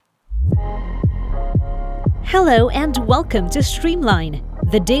Hello and welcome to Streamline,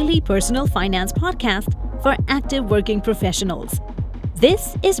 the daily personal finance podcast for active working professionals.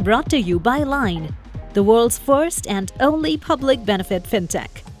 This is brought to you by Line, the world's first and only public benefit fintech.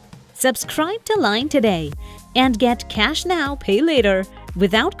 Subscribe to Line today and get cash now, pay later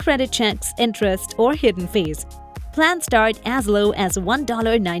without credit checks, interest, or hidden fees. Plans start as low as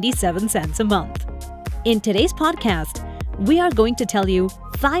 $1.97 a month. In today's podcast, we are going to tell you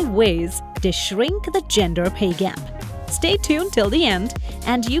 5 ways to shrink the gender pay gap. Stay tuned till the end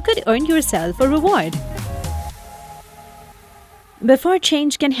and you could earn yourself a reward. Before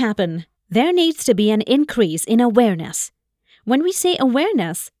change can happen, there needs to be an increase in awareness. When we say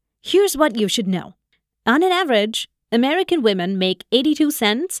awareness, here's what you should know. On an average, American women make 82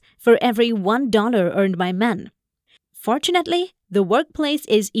 cents for every $1 earned by men. Fortunately, the workplace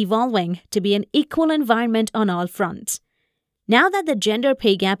is evolving to be an equal environment on all fronts. Now that the gender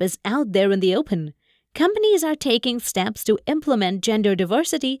pay gap is out there in the open, companies are taking steps to implement gender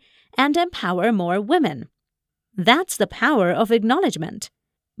diversity and empower more women. That's the power of acknowledgement.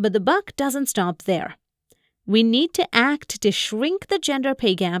 But the buck doesn't stop there. We need to act to shrink the gender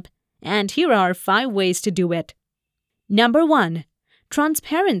pay gap, and here are 5 ways to do it. Number 1.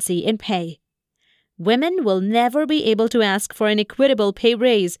 Transparency in pay. Women will never be able to ask for an equitable pay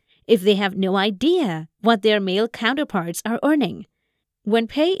raise if they have no idea what their male counterparts are earning. When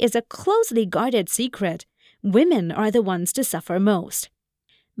pay is a closely guarded secret, women are the ones to suffer most.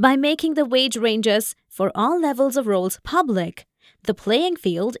 By making the wage ranges for all levels of roles public, the playing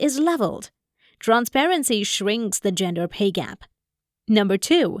field is leveled. Transparency shrinks the gender pay gap. Number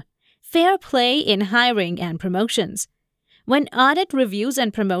 2. Fair play in hiring and promotions. When audit reviews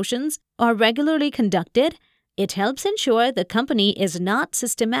and promotions are regularly conducted, it helps ensure the company is not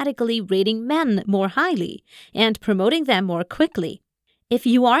systematically rating men more highly and promoting them more quickly. If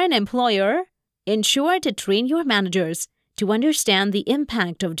you are an employer, ensure to train your managers to understand the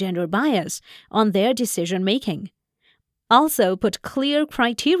impact of gender bias on their decision-making. Also, put clear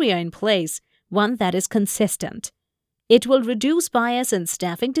criteria in place, one that is consistent. It will reduce bias in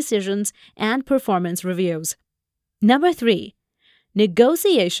staffing decisions and performance reviews. Number 3.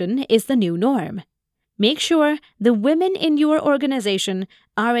 Negotiation is the new norm. Make sure the women in your organization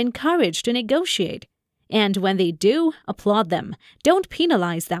are encouraged to negotiate. And when they do, applaud them. Don't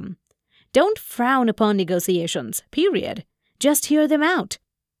penalize them. Don't frown upon negotiations, period. Just hear them out.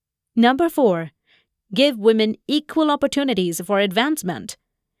 Number 4. Give women equal opportunities for advancement.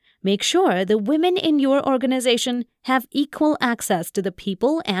 Make sure the women in your organization have equal access to the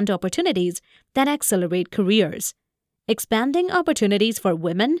people and opportunities that accelerate careers. Expanding opportunities for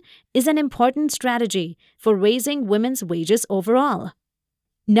women is an important strategy for raising women's wages overall.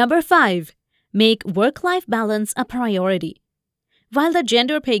 Number 5. Make work-life balance a priority. While the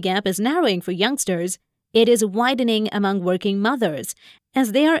gender pay gap is narrowing for youngsters, it is widening among working mothers,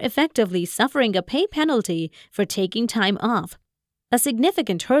 as they are effectively suffering a pay penalty for taking time off. A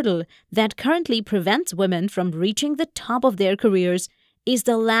significant hurdle that currently prevents women from reaching the top of their careers is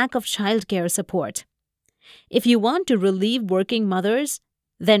the lack of childcare support. If you want to relieve working mothers,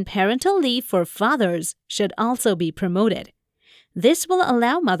 then parental leave for fathers should also be promoted. This will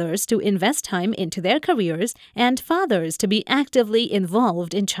allow mothers to invest time into their careers and fathers to be actively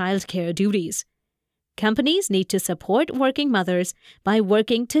involved in childcare duties. Companies need to support working mothers by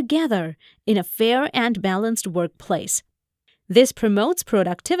working together in a fair and balanced workplace. This promotes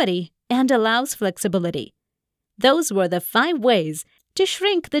productivity and allows flexibility. Those were the 5 ways to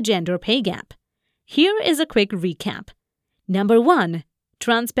shrink the gender pay gap. Here is a quick recap. Number 1.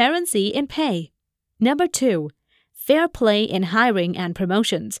 Transparency in pay. Number 2. Fair play in hiring and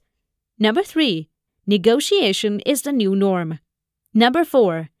promotions. Number 3. Negotiation is the new norm. Number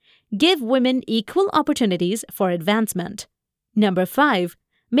 4. Give women equal opportunities for advancement. Number 5.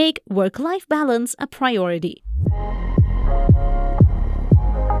 Make work-life balance a priority.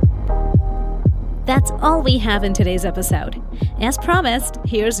 That's all we have in today's episode. As promised,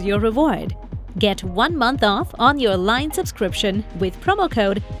 here's your reward. Get 1 month off on your Line subscription with promo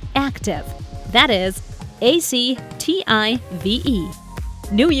code ACTIVE. That is ACTIVE.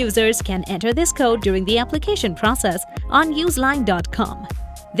 New users can enter this code during the application process on useline.com.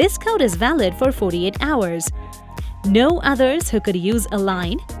 This code is valid for 48 hours. Know others who could use a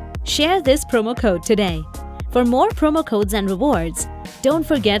Line? Share this promo code today. For more promo codes and rewards, don't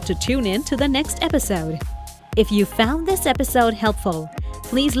forget to tune in to the next episode. If you found this episode helpful,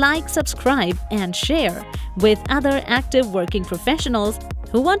 please like, subscribe, and share with other active working professionals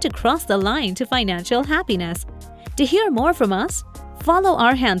who want to cross the line to financial happiness. To hear more from us, follow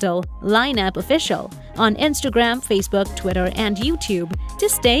our handle LineAppOfficial on Instagram, Facebook, Twitter, and YouTube to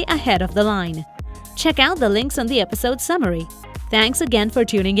stay ahead of the line. Check out the links on the episode summary. Thanks again for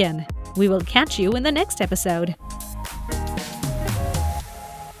tuning in. We will catch you in the next episode.